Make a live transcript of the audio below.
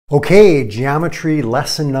Okay, geometry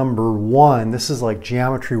lesson number 1. This is like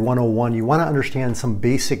geometry 101. You want to understand some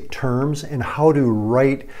basic terms and how to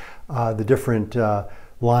write the different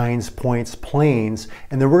lines, points, planes,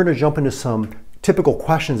 and then we're going to jump into some typical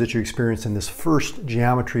questions that you experience in this first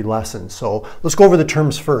geometry lesson. So let's go over the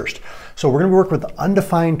terms first. So we're going to work with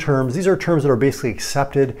undefined terms. These are terms that are basically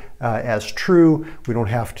accepted as true. We don't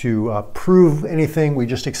have to prove anything, we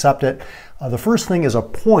just accept it. The first thing is a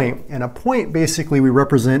point, and a point basically we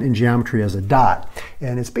represent in geometry as a dot.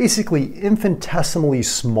 And it's basically infinitesimally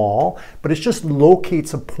small, but it just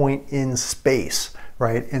locates a point in space,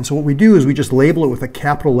 right? And so what we do is we just label it with a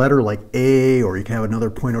capital letter like A, or you can have another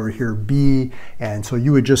point over here, B. And so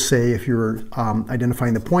you would just say, if you were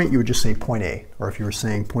identifying the point, you would just say point A. Or if you were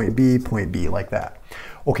saying point B, like that.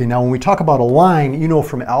 Okay, now when we talk about a line, you know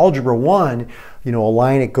from Algebra 1, a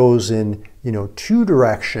line, it goes in, two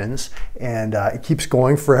directions, and it keeps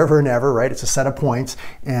going forever and ever, right? It's a set of points,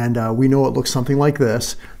 and we know it looks something like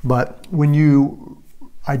this. But when you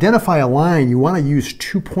identify a line, you want to use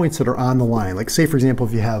 2 points that are on the line. Like say, for example,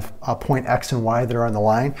 if you have a point X and Y that are on the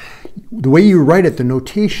line, the way you write it, the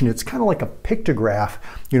notation, it's kind of like a pictograph,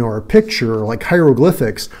 or a picture, or like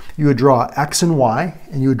hieroglyphics. You would draw X and Y,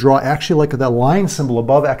 and you would draw actually like that line symbol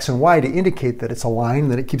above X and Y to indicate that it's a line,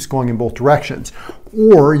 that it keeps going in both directions.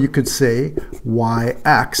 Or you could say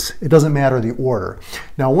YX. It doesn't matter the order.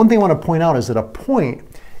 Now, one thing I want to point out is that a point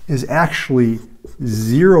is actually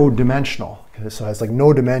 0-dimensional. So it has like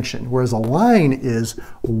no dimension, whereas a line is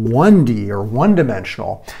 1D or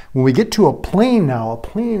one-dimensional. When we get to a plane now, a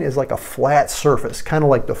plane is like a flat surface, kind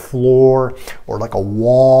of like the floor or like a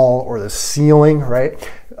wall or the ceiling, right?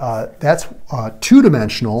 That's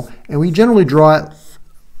 2-dimensional, and we generally draw it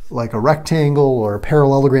like a rectangle or a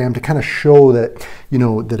parallelogram to kind of show that,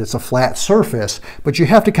 that it's a flat surface, but you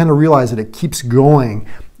have to kind of realize that it keeps going,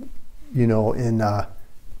 in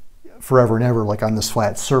forever and ever, like on this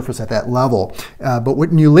flat surface at that level. But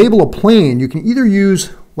when you label a plane, you can either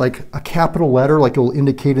use like a capital letter, like it'll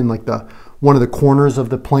indicate in like one of the corners of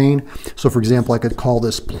the plane. So for example, I could call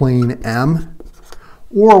this plane M.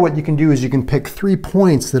 Or what you can do is you can pick 3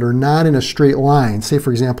 points that are not in a straight line. Say for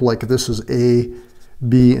example, like if this is A,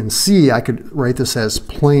 B, and C, I could write this as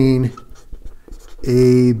plane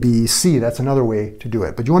A, B, C. That's another way to do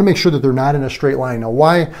it. But you want to make sure that they're not in a straight line. Now,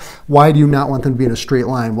 why do you not want them to be in a straight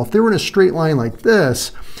line? Well, if they were in a straight line like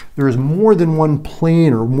this, there is more than one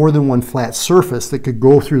plane or more than one flat surface that could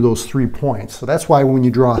go through those 3 points. So that's why when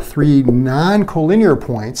you draw 3 non-collinear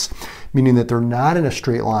points, meaning that they're not in a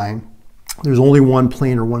straight line, there's only one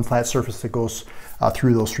plane or one flat surface that goes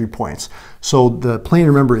through those 3 points. So the plane,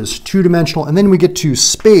 remember, is 2-dimensional. And then we get to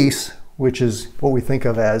space, which is what we think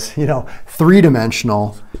of as,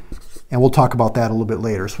 3-dimensional. And we'll talk about that a little bit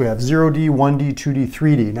later. So we have 0D, 1D, 2D,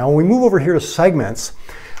 3D. Now when we move over here to segments,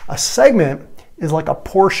 a segment is like a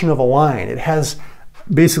portion of a line. It has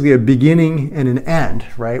basically a beginning and an end,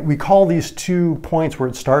 right? We call these 2 points where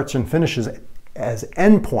it starts and finishes as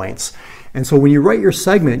endpoints. And so when you write your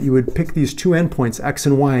segment, you would pick these 2 endpoints, X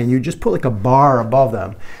and Y, and you just put like a bar above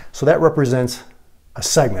them. So that represents a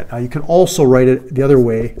segment. Now you can also write it the other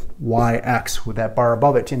way, YX, with that bar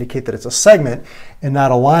above it to indicate that it's a segment and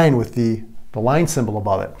not a line with the line symbol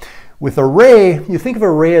above it. With a ray, you think of a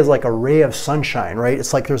ray as like a ray of sunshine, right?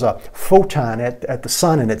 It's like there's a photon at the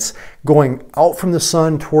sun, and it's going out from the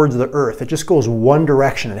sun towards the earth. It just goes one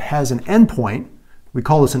direction. It has an endpoint. We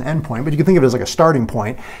call this an endpoint, but you can think of it as like a starting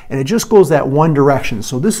point, and it just goes that one direction.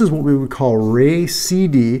 So this is what we would call ray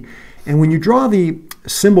CD. And when you draw the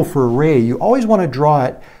symbol for a ray, you always want to draw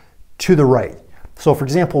it to the right. So for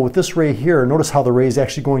example, with this ray here, notice how the ray is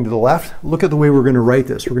actually going to the left. Look at the way we're going to write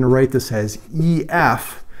this. We're going to write this as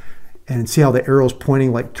EF, and see how the arrow is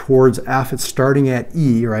pointing like towards F. It's starting at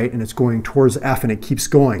E, right? And it's going towards F, and it keeps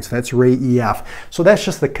going. So that's ray EF. So that's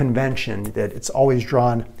just the convention, that it's always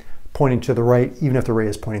drawn pointing to the right, even if the ray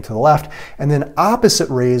is pointing to the left. And then opposite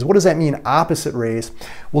rays, what does that mean, opposite rays?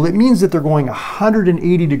 Well, it means that they're going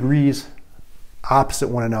 180 degrees opposite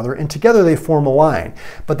one another, and together they form a line.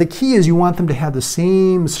 But the key is you want them to have the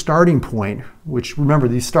same starting point, which, remember,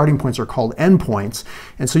 these starting points are called endpoints.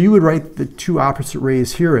 And so you would write the 2 opposite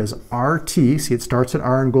rays here as RT, see it starts at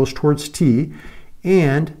R and goes towards T,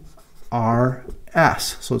 and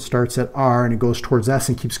RS. So it starts at R and it goes towards S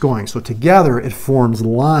and keeps going. So together it forms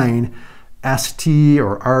line ST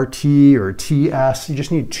or RT or TS. You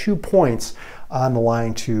just need 2 points on the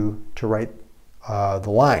line to write the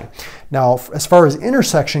line. Now, as far as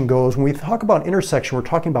intersection goes, when we talk about intersection, we're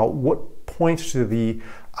talking about what points to the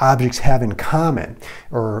objects have in common.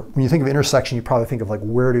 Or when you think of intersection, you probably think of like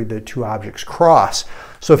where do the two objects cross.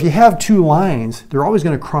 So if you have two lines, they're always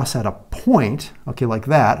going to cross at a point, okay, like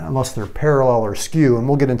that, unless they're parallel or skew, and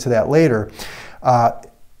we'll get into that later.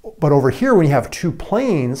 But over here, when you have two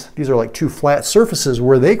planes, these are like two flat surfaces,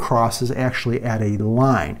 where they cross is actually at a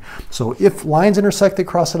line. So if lines intersect, they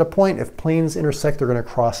cross at a point. If planes intersect, they're going to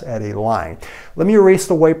cross at a line. Let me erase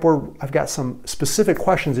the whiteboard. I've got some specific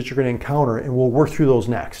questions that you're going to encounter, and we'll work through those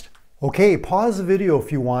next. Okay, pause the video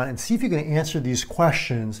if you want and see if you can answer these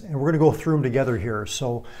questions, and we're going to go through them together here.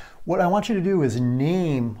 So what I want you to do is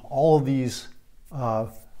name all of these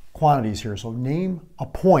quantities here. So name a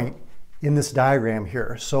point in this diagram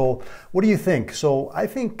here. So what do you think? So I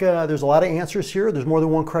think there's a lot of answers here. There's more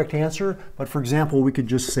than one correct answer, but for example, we could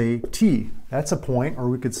just say T, that's a point, or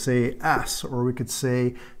we could say S, or we could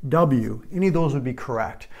say W. Any of those would be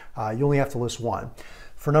correct. You only have to list one.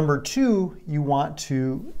 For number 2, you want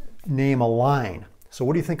to name a line. So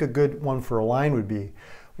what do you think a good one for a line would be?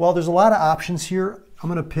 Well, there's a lot of options here. I'm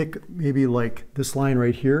gonna pick maybe like this line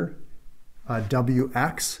right here,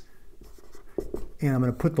 WX. And I'm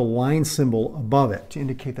going to put the line symbol above it to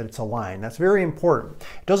indicate that it's a line. That's very important.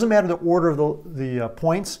 It doesn't matter the order of the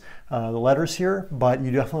points, the letters here, but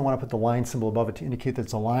you definitely want to put the line symbol above it to indicate that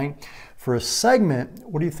it's a line. For a segment,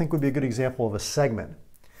 what do you think would be a good example of a segment?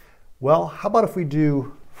 Well, how about if we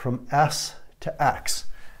do from S to X?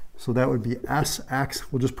 So that would be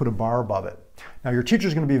SX. We'll just put a bar above it. Now your teacher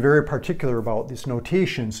is going to be very particular about this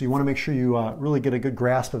notation, so you want to make sure you really get a good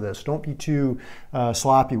grasp of this. Don't be too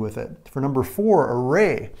sloppy with it. For number 4,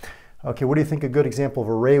 array. Okay, what do you think a good example of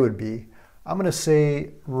array would be? I'm going to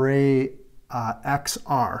say array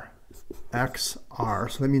XR.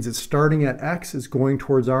 XR. So that means it's starting at X, it's going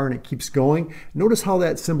towards R, and it keeps going. Notice how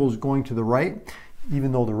that symbol is going to the right,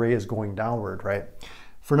 even though the ray is going downward, right?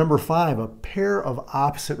 For number 5, a pair of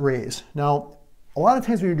opposite rays. Now, a lot of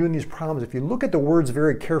times when you're doing these problems, if you look at the words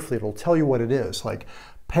very carefully, it'll tell you what it is. Like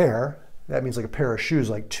pair, that means like a pair of shoes,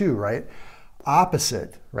 like 2, right?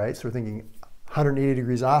 Opposite, right? So we're thinking 180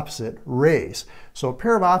 degrees opposite, rays. So a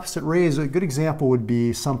pair of opposite rays, a good example would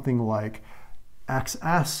be something like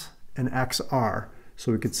XS and XR.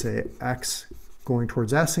 So we could say X going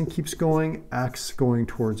towards S and keeps going, X going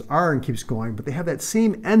towards R and keeps going, but they have that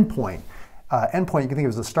same endpoint. Endpoint you can think of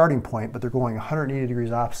as the starting point, but they're going 180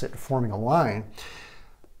 degrees opposite, forming a line.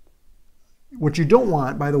 What you don't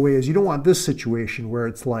want, by the way, is you don't want this situation where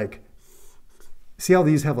it's like, see how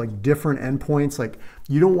these have like different endpoints? Like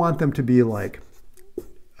you don't want them to be like,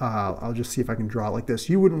 I'll just see if I can draw it like this.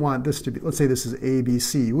 You wouldn't want this to be, let's say this is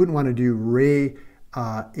ABC. You wouldn't want to do ray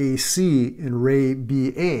AC and ray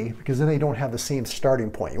BA, because then they don't have the same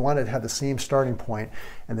starting point. You want it to have the same starting point,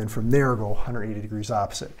 and then from there go 180 degrees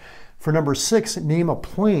opposite. For number 6, name a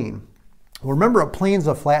plane. Well, remember, a plane is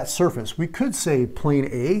a flat surface. We could say plane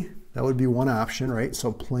A. That would be one option, right?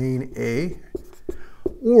 So plane A.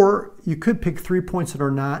 Or you could pick 3 points that are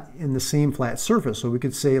not in the same flat surface. So we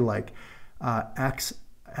could say like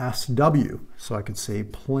XSW. So I could say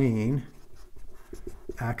plane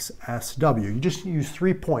XSW. You just use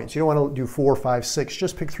 3 points. You don't want to do 4, 5, 6.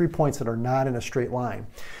 Just pick 3 points that are not in a straight line.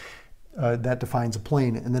 That defines a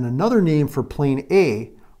plane. And then another name for plane A.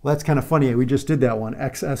 Well, that's kind of funny. We just did that one,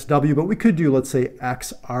 XSW, but we could do, let's say,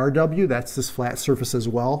 XRW. That's this flat surface as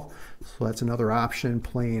well. So that's another option,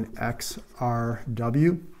 plane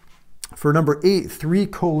XRW. For number 8, 3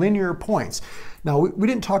 collinear points. Now, we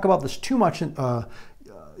didn't talk about this too much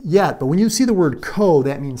yet, but when you see the word co,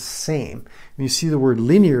 that means same. When you see the word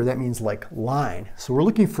linear, that means like line. So we're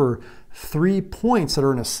looking for 3 points that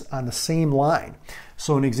are on the same line.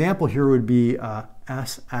 So an example here would be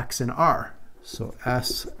S, X, and R. So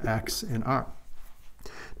S, X, and R.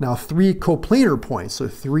 Now 3 coplanar points, so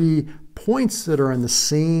 3 points that are on the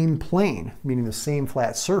same plane, meaning the same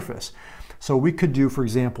flat surface. So we could do, for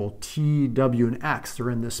example, T, W, and X.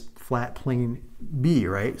 They're in this flat plane B,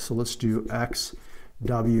 right? So let's do X,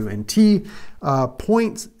 W, and T.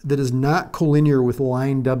 Point that is not collinear with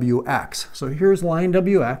line WX. So here's line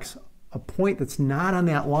WX, a point that's not on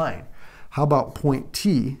that line. How about point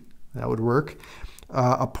T? That would work.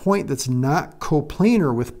 A point that's not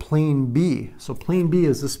coplanar with plane B. So plane B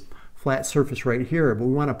is this flat surface right here, but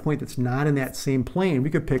we want a point that's not in that same plane. We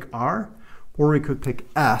could pick R, or we could pick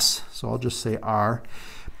S. So I'll just say R.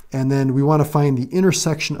 And then we want to find the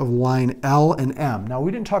intersection of line L and M. Now, we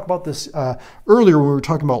didn't talk about this earlier when we were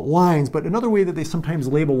talking about lines, but another way that they sometimes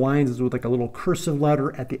label lines is with like a little cursive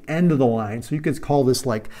letter at the end of the line. So you could call this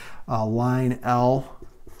like line L,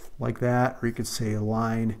 like that, or you could say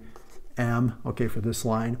line M, okay, for this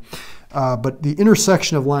line. But the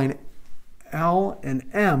intersection of line L and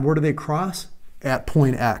M, where do they cross? at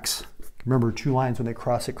point X. Remember, two lines when they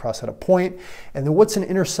cross at a point. And then what's an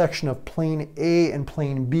intersection of plane A and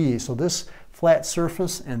plane B? So this flat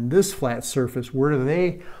surface and this flat surface, where do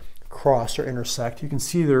they cross or intersect? You can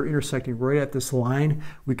see they're intersecting right at this line.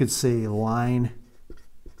 We could say line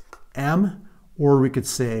M, or we could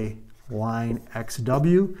say line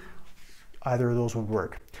XW. Either of those would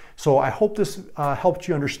work. So I hope this helped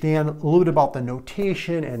you understand a little bit about the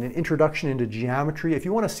notation and an introduction into geometry. If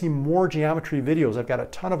you want to see more geometry videos, I've got a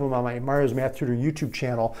ton of them on my Mario's Math Tutor YouTube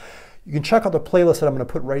channel. You can check out the playlist that I'm going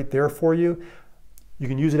to put right there for you. You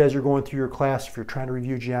can use it as you're going through your class. If you're trying to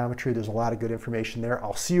review geometry, there's a lot of good information there.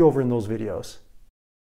 I'll see you over in those videos.